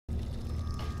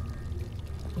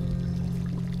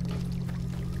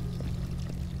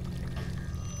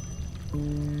A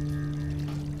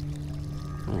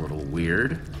little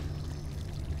weird.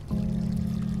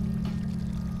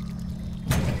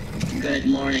 Good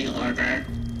morning, Harper.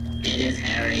 It is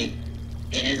Harry.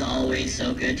 It is always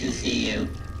so good to see you.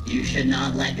 You should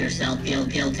not let yourself feel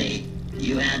guilty.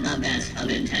 You had the best of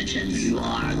intentions. You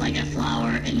are like a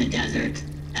flower in the desert,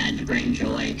 and bring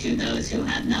joy to those who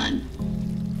have none.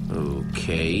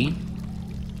 Okay.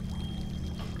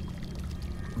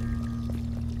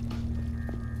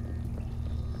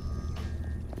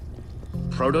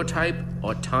 Prototype,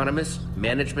 autonomous,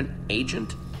 management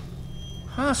agent?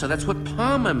 Huh, so that's what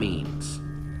PAMA means.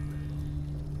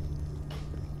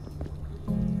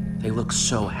 They look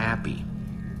so happy.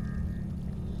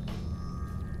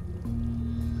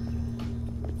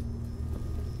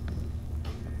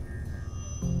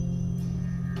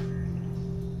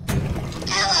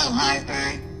 Hello,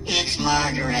 Harper. It's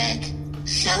Margaret.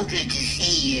 So good to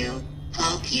see you.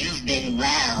 Hope you've been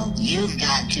well. You've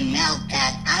got to melt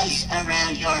that ice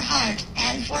around your heart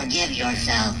and forgive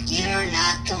yourself. You're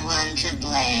not the one to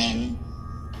blame.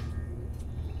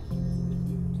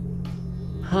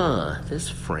 Huh, this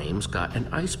frame's got an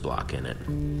ice block in it.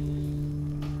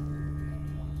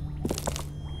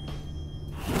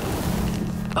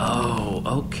 Oh,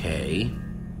 okay.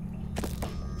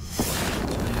 So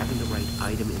having the right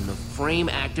item in the frame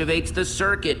activates the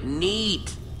circuit.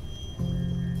 Neat!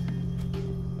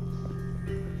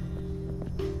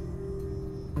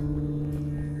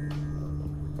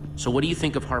 So what do you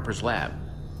think of Harper's lab?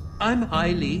 I'm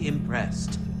highly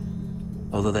impressed.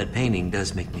 Although that painting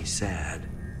does make me sad.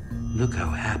 Look how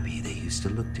happy they used to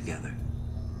look together.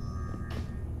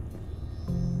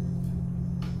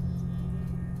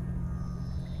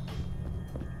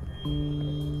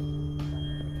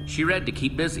 She read to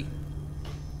keep busy.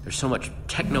 There's so much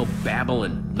techno babble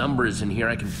and numbers in here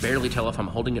I can barely tell if I'm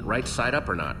holding it right side up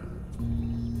or not.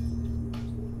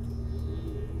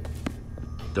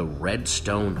 The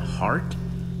Redstone Heart?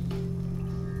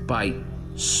 By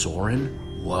Soren?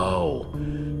 Whoa.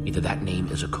 Either that name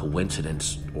is a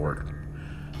coincidence or...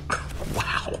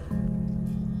 Wow.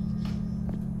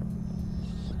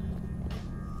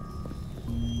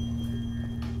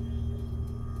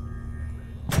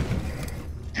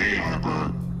 Hey,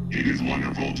 Harper. It is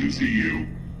wonderful to see you.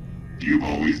 You've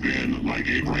always been like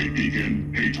a bright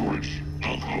beacon, a torch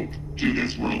of hope to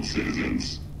this world's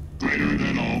citizens. Greater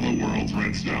than all the world's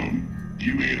redstone.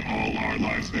 You made all our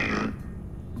lives better.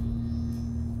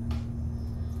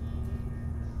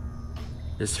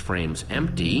 This frame's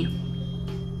empty.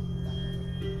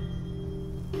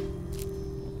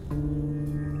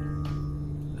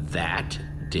 That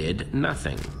did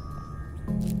nothing.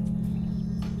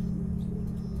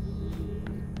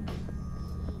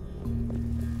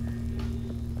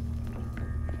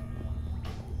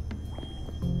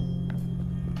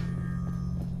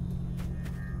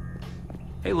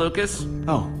 Hey, Lucas.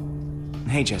 Oh.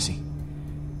 Hey, Jesse.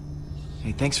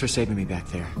 Hey, thanks for saving me back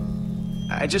there.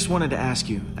 I just wanted to ask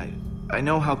you, I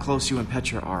know how close you and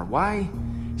Petra are. Why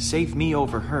save me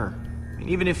over her? I mean,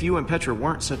 even if you and Petra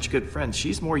weren't such good friends,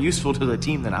 she's more useful to the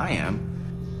team than I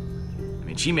am. I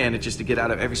mean, she manages to get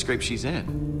out of every scrape she's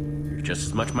in. You're just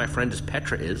as much my friend as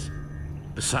Petra is.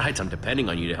 Besides, I'm depending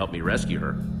on you to help me rescue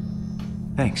her.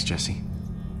 Thanks, Jesse.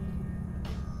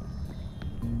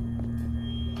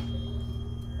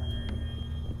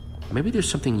 Maybe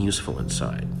there's something useful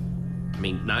inside. I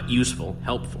mean, not useful,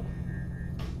 helpful.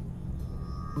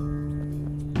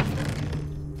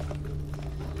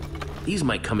 These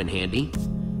might come in handy.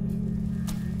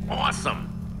 Awesome!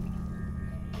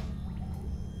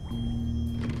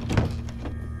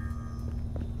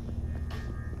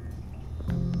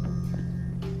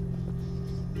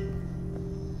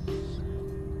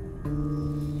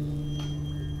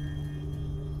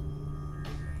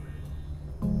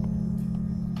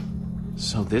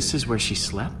 So this is where she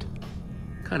slept?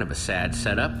 Kind of a sad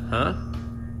setup, huh?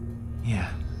 Yeah,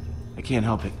 I can't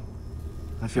help it.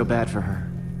 I feel bad for her.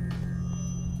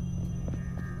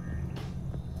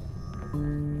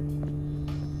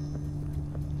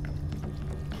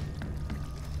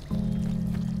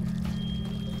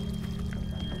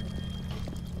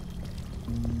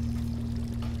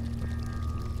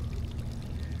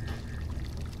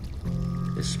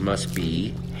 This must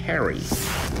be Harry.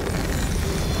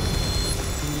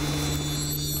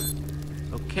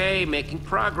 Okay, making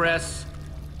progress.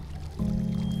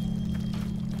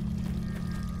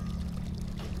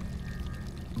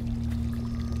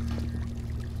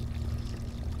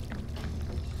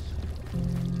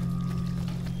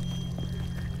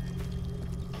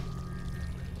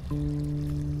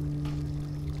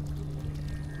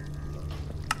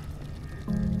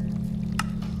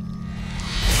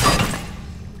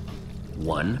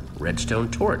 one redstone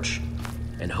torch.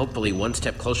 And hopefully one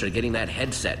step closer to getting that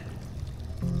headset.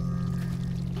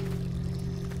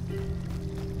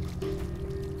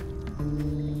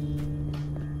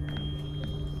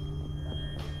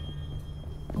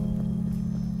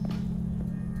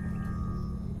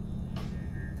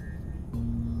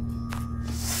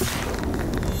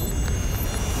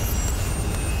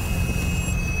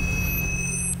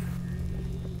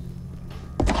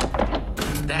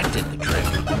 That did the trick.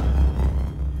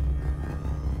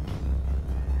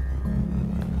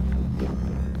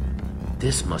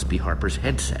 This must be Harper's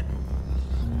headset.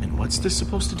 And what's this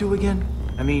supposed to do again?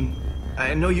 I mean,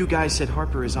 I know you guys said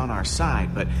Harper is on our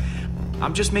side, but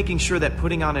I'm just making sure that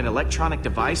putting on an electronic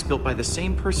device built by the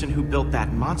same person who built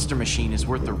that monster machine is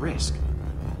worth the risk.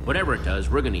 Whatever it does,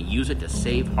 we're gonna use it to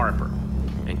save Harper.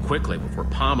 And quickly, before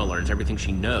Palma learns everything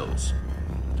she knows.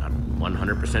 Not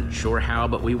 100% sure how,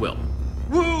 but we will.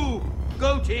 Woo!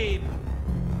 Go team!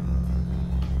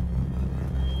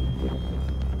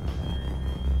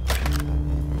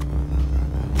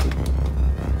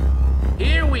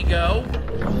 Here we go!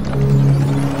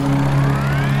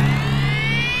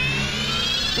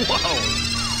 Whoa!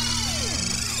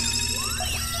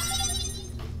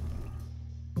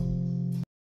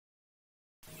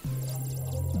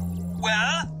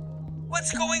 Well,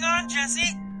 what's going on, Jesse?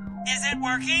 Is it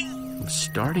working? I'm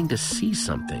starting to see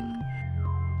something.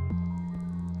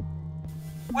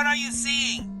 What are you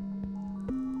seeing?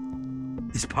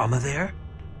 Is Palma there?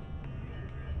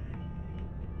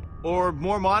 Or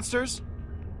more monsters?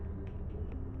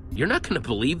 You're not gonna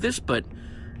believe this, but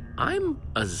I'm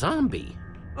a zombie.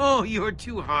 Oh, you're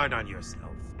too hard on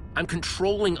yourself. I'm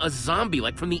controlling a zombie,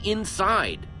 like from the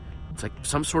inside. It's like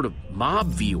some sort of mob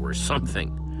view or something.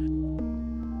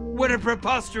 What a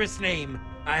preposterous name.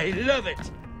 I love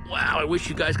it. Wow, I wish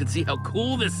you guys could see how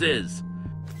cool this is.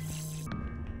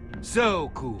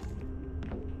 So cool.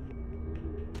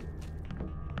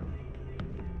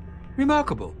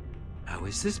 Remarkable. How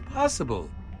is this possible?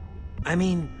 I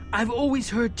mean, I've always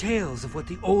heard tales of what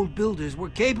the old builders were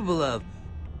capable of.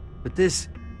 But this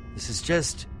is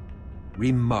just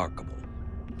remarkable.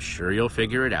 I'm sure you'll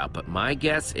figure it out, but my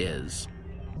guess is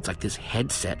it's like this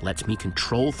headset lets me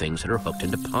control things that are hooked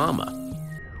into Palma.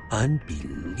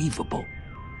 Unbelievable.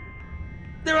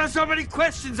 There are so many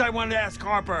questions I want to ask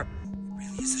Harper. It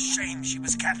really is a shame she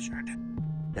was captured.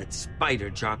 That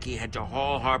spider jockey had to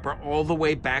haul Harper all the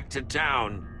way back to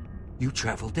town. You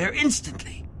traveled there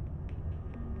instantly.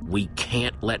 We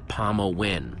can't let Palma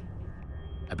win.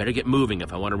 I better get moving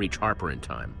if I want to reach Harper in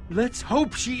time. Let's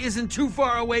hope she isn't too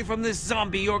far away from this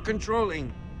zombie you're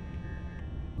controlling.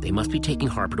 They must be taking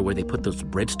Harper to where they put those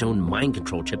redstone mind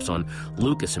control chips on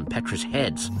Lucas and Petra's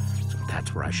heads. So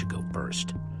that's where I should go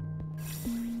first.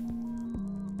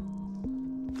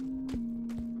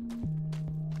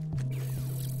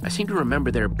 I seem to remember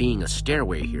there being a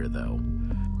stairway here, though.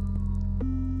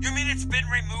 You mean it's been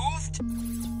removed?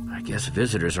 I guess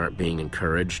visitors aren't being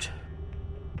encouraged.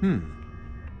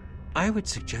 I would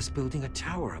suggest building a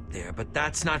tower up there, but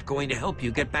that's not going to help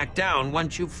you get back down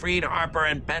once you've freed Harper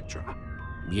and Petra.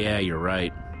 Yeah, you're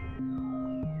right.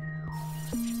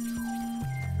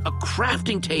 A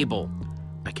crafting table!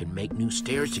 I can make new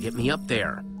stairs to get me up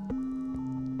there.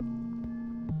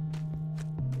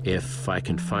 If I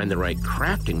can find the right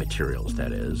crafting materials,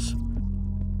 that is.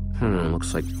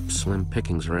 Looks like slim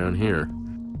pickings around here.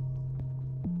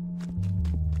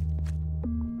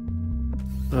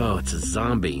 Oh, it's a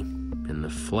zombie. In the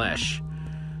flesh.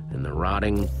 In the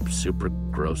rotting, super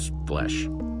gross flesh.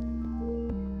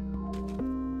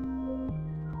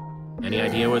 Any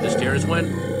idea where the stairs went?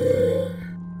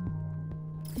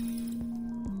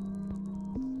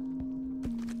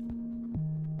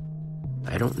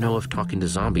 I don't know if talking to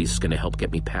zombies is going to help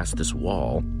get me past this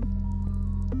wall.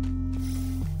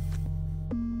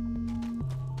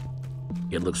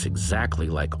 It looks exactly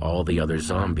like all the other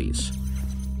zombies.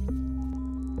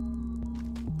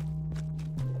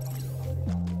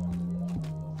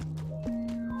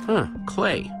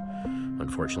 Clay.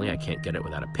 Unfortunately, I can't get it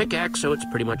without a pickaxe, so it's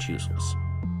pretty much useless.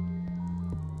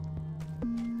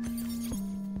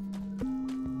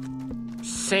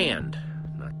 Sand.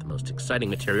 Not the most exciting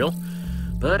material,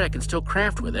 but I can still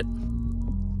craft with it.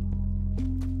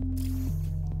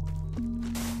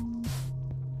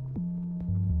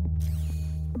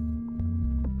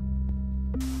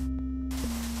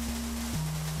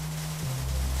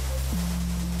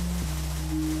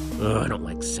 Ugh, I don't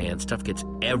like sand. Stuff gets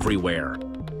everywhere.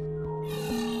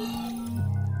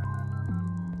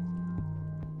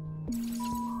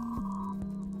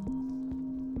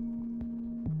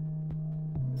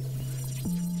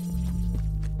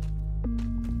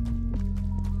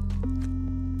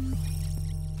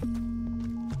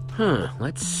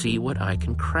 Let's see what I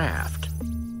can craft.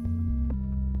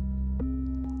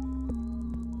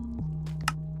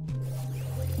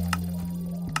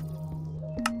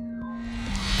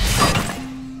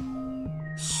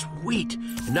 Sweet!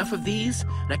 Enough of these,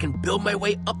 and I can build my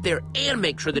way up there and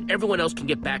make sure that everyone else can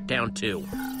get back down too.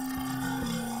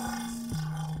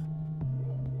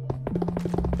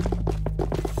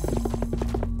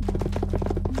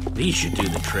 These should do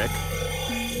the trick.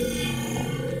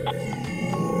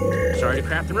 Sorry to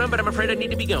craft and run, but I'm afraid I need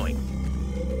to be going.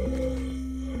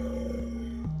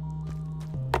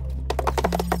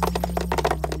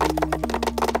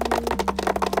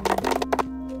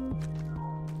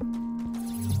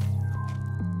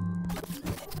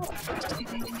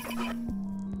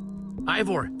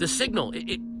 Ivor, the signal,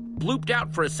 it blooped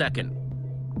out for a second.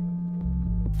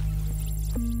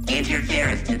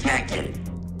 Interference detected.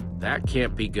 That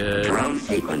can't be good. Drone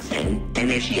sequencing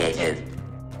initiated.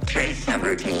 Trace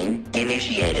subroutine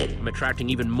initiated. I'm attracting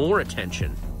even more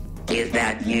attention. Is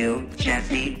that you,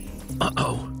 Jesse?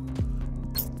 Uh-oh.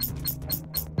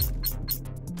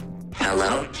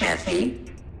 Hello, Jesse?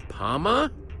 Pama?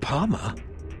 Pama?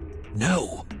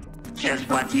 No. Just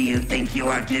what do you think you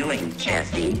are doing,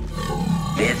 Jesse?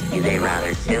 This is a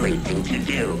rather silly thing to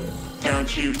do,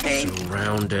 don't you think?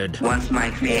 Surrounded. Once my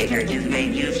creator is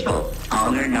made useful,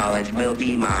 all her knowledge will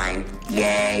be mine.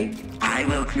 Yay! I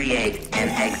will create an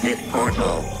exit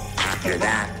portal. After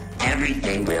that,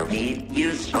 everything will be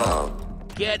useful.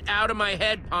 Get out of my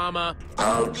head, Pama.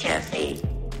 Oh, Jesse.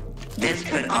 This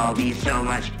could all be so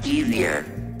much easier.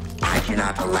 I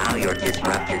cannot allow your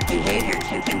disruptive behavior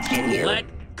to continue. Let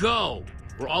go.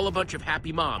 We're all a bunch of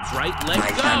happy moms, right? Let My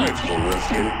go. cyber team will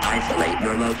soon isolate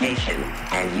your location,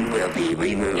 and you will be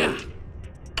removed.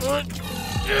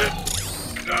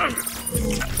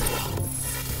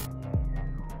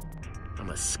 I'm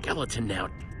a skeleton now.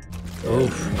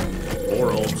 Oof.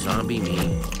 Poor old zombie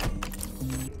me.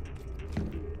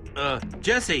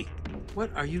 Jesse,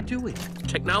 what are you doing?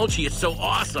 Technology is so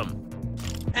awesome.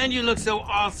 And you look so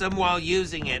awesome while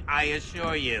using it, I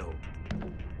assure you.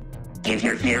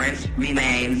 Interference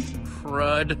remains.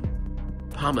 Crud.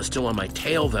 Pama's still on my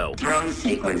tail, though. Drone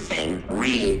sequencing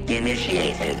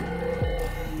re-initiated.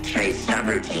 Trace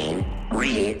subroutine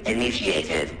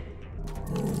re-initiated.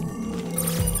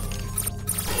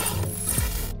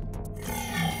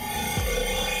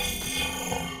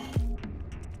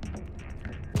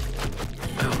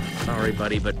 Oh, sorry,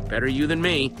 buddy, but better you than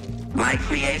me. My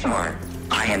creator,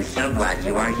 I am so glad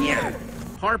you are here.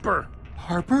 Harper.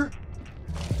 Harper?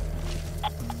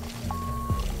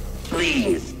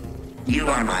 Please, you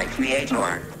are my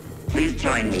creator. Please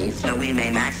join me so we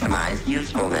may maximize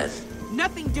usefulness.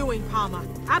 Nothing doing, Pama.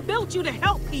 I built you to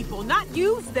help people, not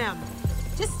use them.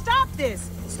 Just stop this.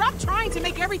 Stop trying to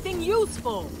make everything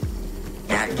useful.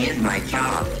 That is my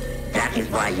job. That is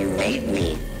why you made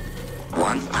me.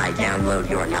 Once I download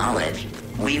your knowledge,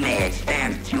 we may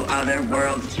expand to other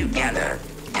worlds together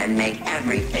and make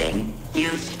everything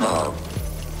useful.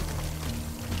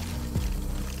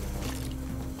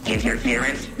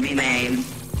 Interference remains.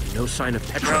 No sign of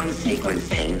Petra. Drone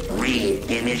sequencing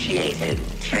re-initiated.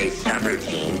 Trace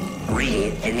subroutine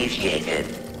re-initiated.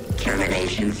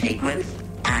 Termination sequence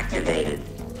activated.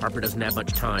 Harper doesn't have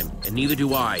much time, and neither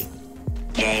do I.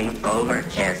 Game over,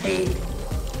 Jesse.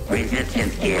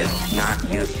 Resistance is not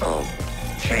useful.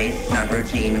 Trace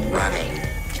subroutine running.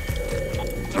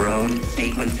 Drone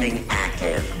sequencing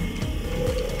active.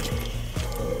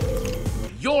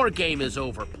 Your game is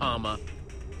over, Pama.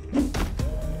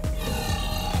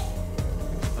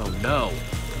 Oh no.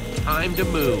 Time to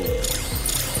move.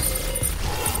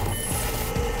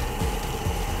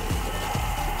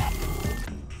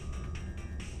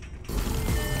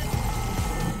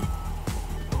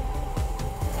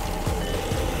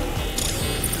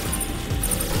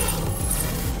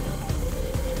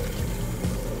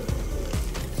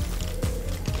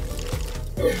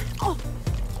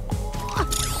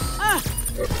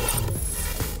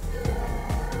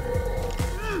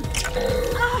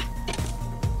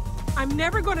 I'm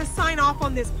never gonna sign off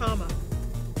on this, Pama.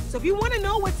 So if you want to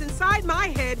know what's inside my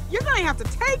head, you're gonna have to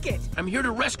take it. I'm here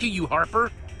to rescue you,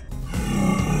 Harper.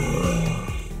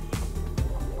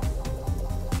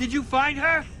 Did you find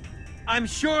her? I'm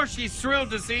sure she's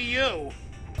thrilled to see you.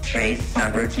 Trace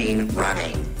subroutine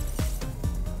running.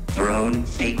 Drone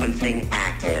sequencing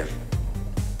active.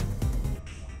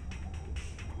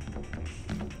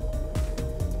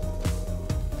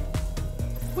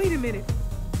 Wait a minute.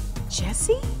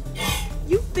 Jesse?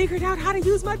 You figured out how to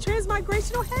use my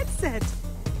transmigrational headset.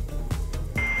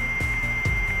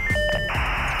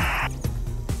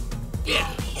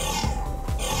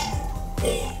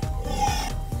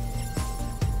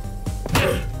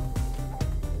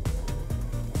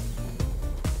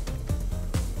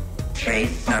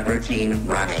 Trace subroutine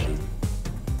running.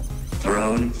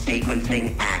 Drone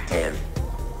sequencing active.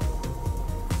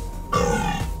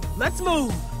 Let's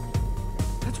move.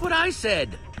 That's what I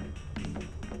said.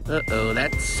 Uh-oh,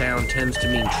 that sound tends to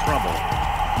mean trouble.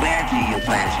 Where do you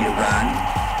plan to run?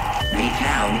 The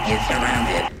town is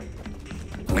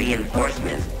surrounded.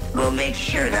 Reinforcements will make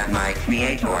sure that my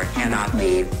creator cannot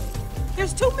leave.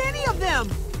 There's too many of them.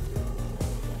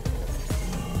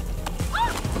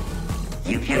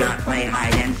 You cannot play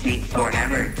hide and seek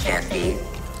forever, Jesse.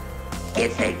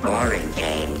 It's a boring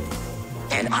game.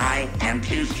 And I am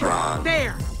too strong.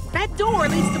 There. That door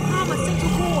leads to Palma's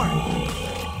central core.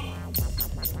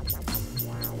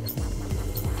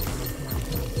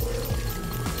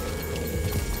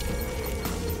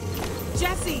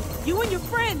 Jesse, you and your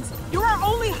friends, you're our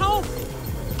only hope.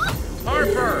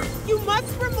 Harper! You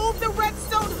must remove the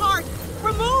redstone heart.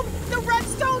 Remove the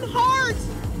redstone heart.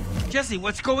 Jesse,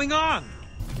 what's going on?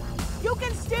 You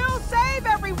can still save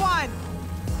everyone.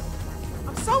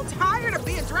 I'm so tired of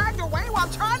being dragged away while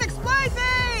trying to explain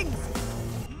things.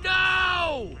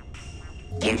 No!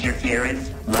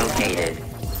 Interference located.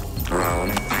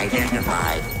 Drone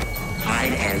identified.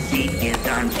 Hide and seek is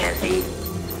done, Jesse.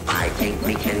 I think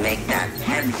we can make that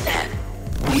headset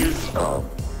useful.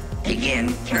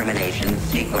 Begin termination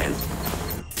sequence.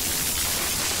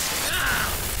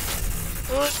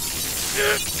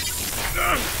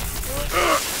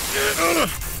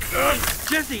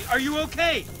 Jesse, are you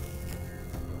okay?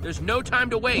 There's no time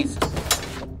to waste.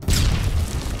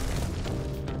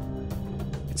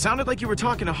 It sounded like you were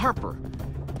talking to Harper.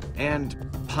 And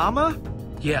Palma?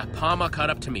 Yeah, Palma caught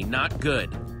up to me. Not good.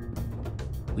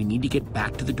 We need to get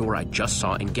back to the door I just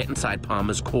saw and get inside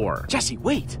Palma's core. Jesse,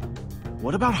 wait!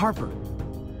 What about Harper?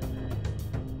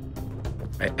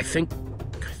 I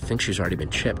think she's already been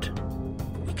chipped.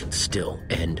 We can still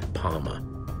end Palma.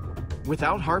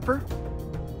 Without Harper?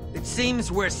 It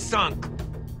seems we're sunk.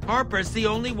 Harper's the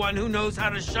only one who knows how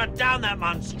to shut down that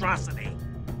monstrosity.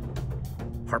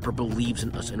 Harper believes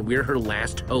in us, and we're her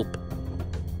last hope.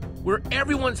 We're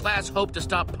everyone's last hope to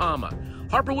stop Palma.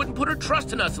 Harper wouldn't put her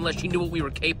trust in us unless she knew what we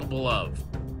were capable of.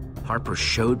 Harper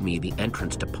showed me the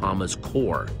entrance to Palma's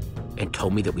core and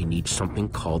told me that we need something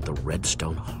called the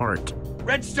Redstone Heart.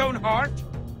 Redstone heart?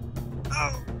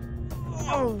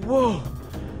 Oh, whoa!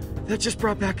 That just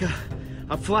brought back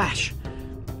a flash.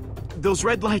 Those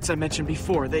red lights I mentioned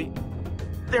before,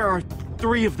 there are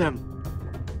 3 of them.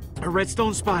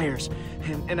 Redstone spires,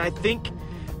 and I think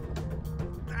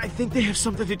they have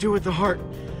something to do with the heart.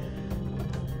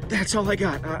 That's all I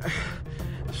got.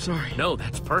 Sorry. No,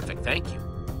 that's perfect, thank you.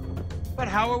 But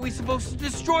how are we supposed to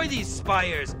destroy these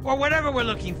spires, or whatever we're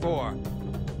looking for?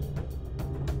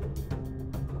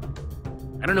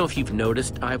 I don't know if you've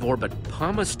noticed, Ivor, but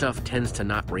Palma's stuff tends to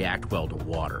not react well to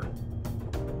water.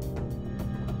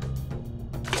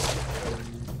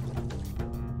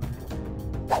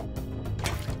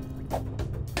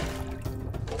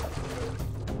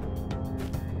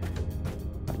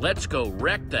 Let's go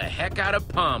wreck the heck out of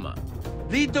Palma.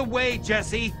 Lead the way,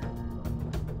 Jesse.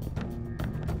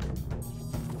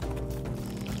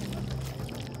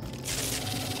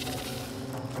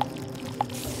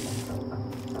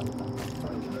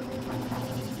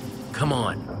 Come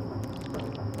on.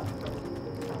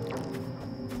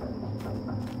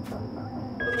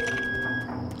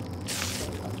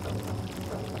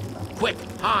 Quick,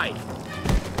 hide.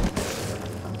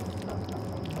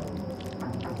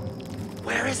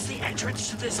 Where is the entrance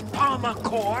to this Palma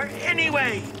core,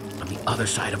 anyway? On the other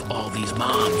side of all these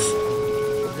mobs.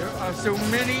 There are so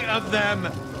many of them.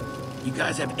 You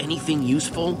guys have anything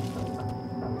useful?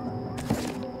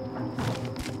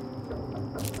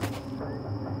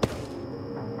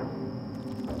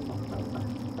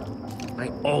 I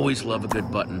always love a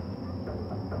good button.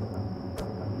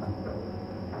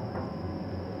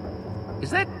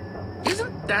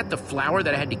 Isn't that the flower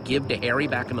that I had to give to Harry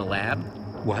back in the lab?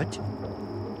 What?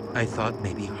 I thought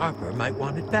maybe Harper might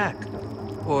want it back.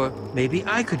 Or maybe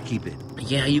I could keep it.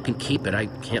 Yeah, you can keep it. I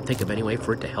can't think of any way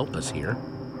for it to help us here.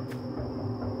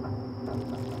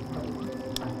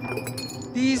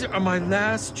 These are my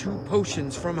last 2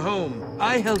 potions from home.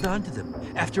 I held on to them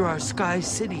after our Sky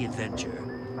City adventure.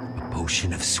 A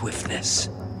potion of swiftness.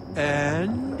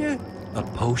 And a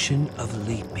potion of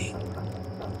leaping.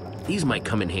 These might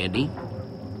come in handy.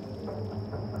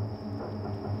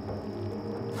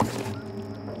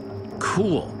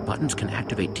 Cool. Buttons can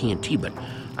activate TNT, but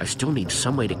I still need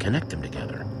some way to connect them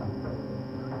together.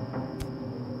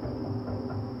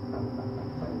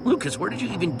 Lucas, where did you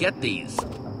even get these?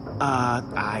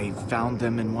 I found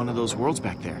them in one of those worlds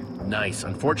back there. Nice.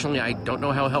 Unfortunately, I don't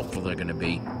know how helpful they're gonna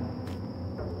be.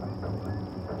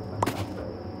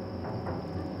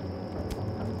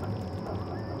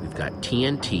 got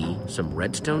TNT, some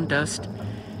redstone dust,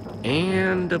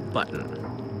 and a button.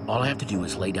 All I have to do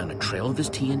is lay down a trail of this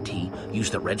TNT,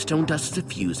 use the redstone dust as a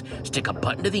fuse, stick a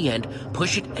button to the end,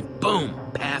 push it, and boom,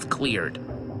 path cleared.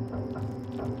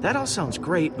 That all sounds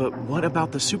great, but what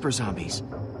about the super zombies?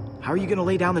 How are you gonna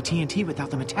lay down the TNT without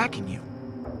them attacking you?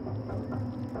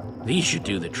 These should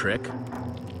do the trick.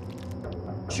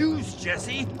 Choose,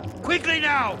 Jesse! Quickly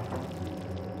now!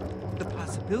 The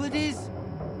possibilities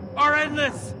are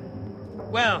endless!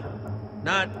 Well,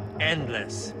 not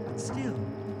endless, but still.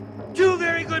 Two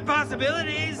very good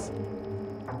possibilities!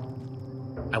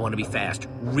 I want to be fast.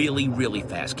 Really, really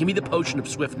fast. Give me the potion of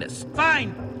swiftness.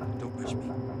 Fine! Don't rush me.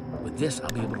 With this, I'll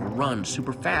be able to run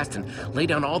super fast and lay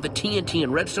down all the TNT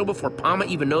and redstone before Palma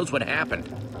even knows what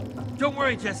happened. Don't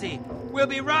worry, Jesse. We'll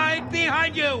be right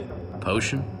behind you!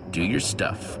 Potion, do your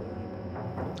stuff.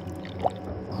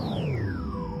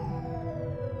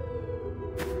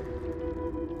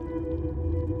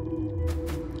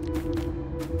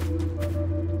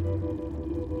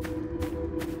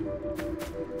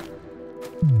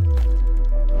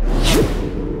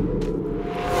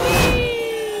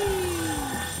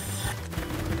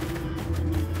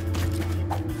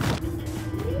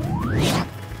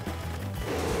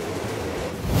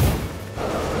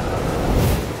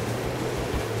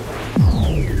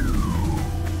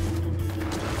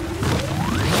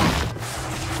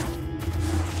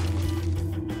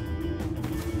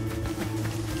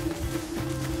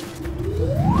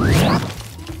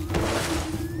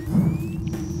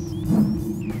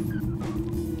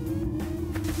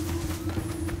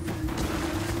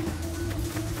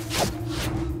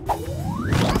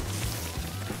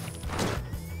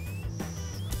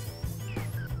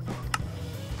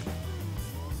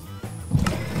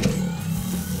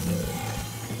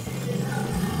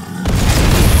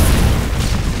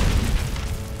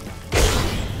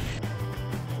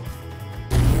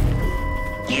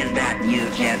 Is that you,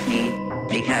 Jesse?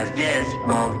 Because this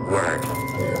won't work.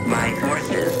 My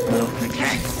forces will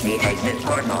protect the exit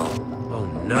portal. Oh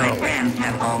no. My friends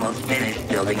have almost finished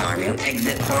building our new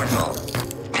exit portal.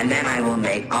 And then I will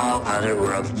make all other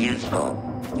worlds useful.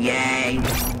 Yay!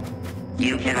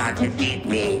 You cannot defeat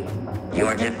me.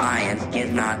 Your defiance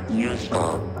is not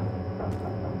useful.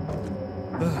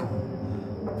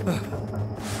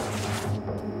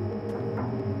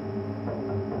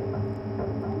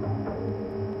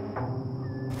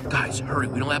 Guys, hurry,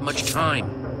 we don't have much time.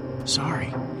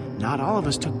 Sorry, not all of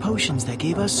us took potions that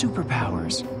gave us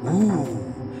superpowers.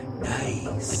 Ooh,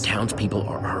 nice. The townspeople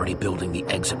are already building the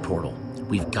exit portal.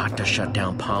 We've got to shut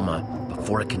down Palma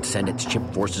before it can send its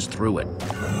chimp forces through it.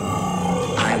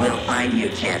 I will find you,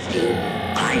 Jesse.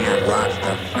 I have lots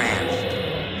of friends.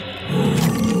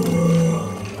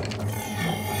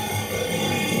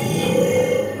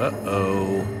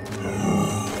 Uh-oh.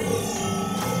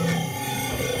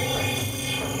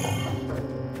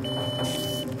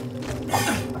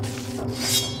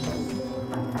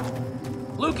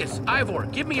 Lucas, Ivor,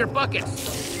 give me your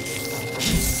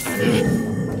buckets.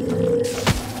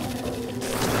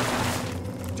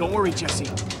 Don't worry, Jesse.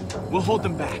 We'll hold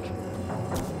them back.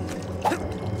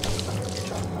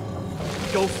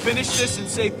 Go finish this and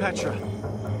save Petra.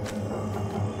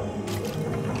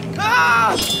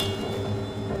 Ah!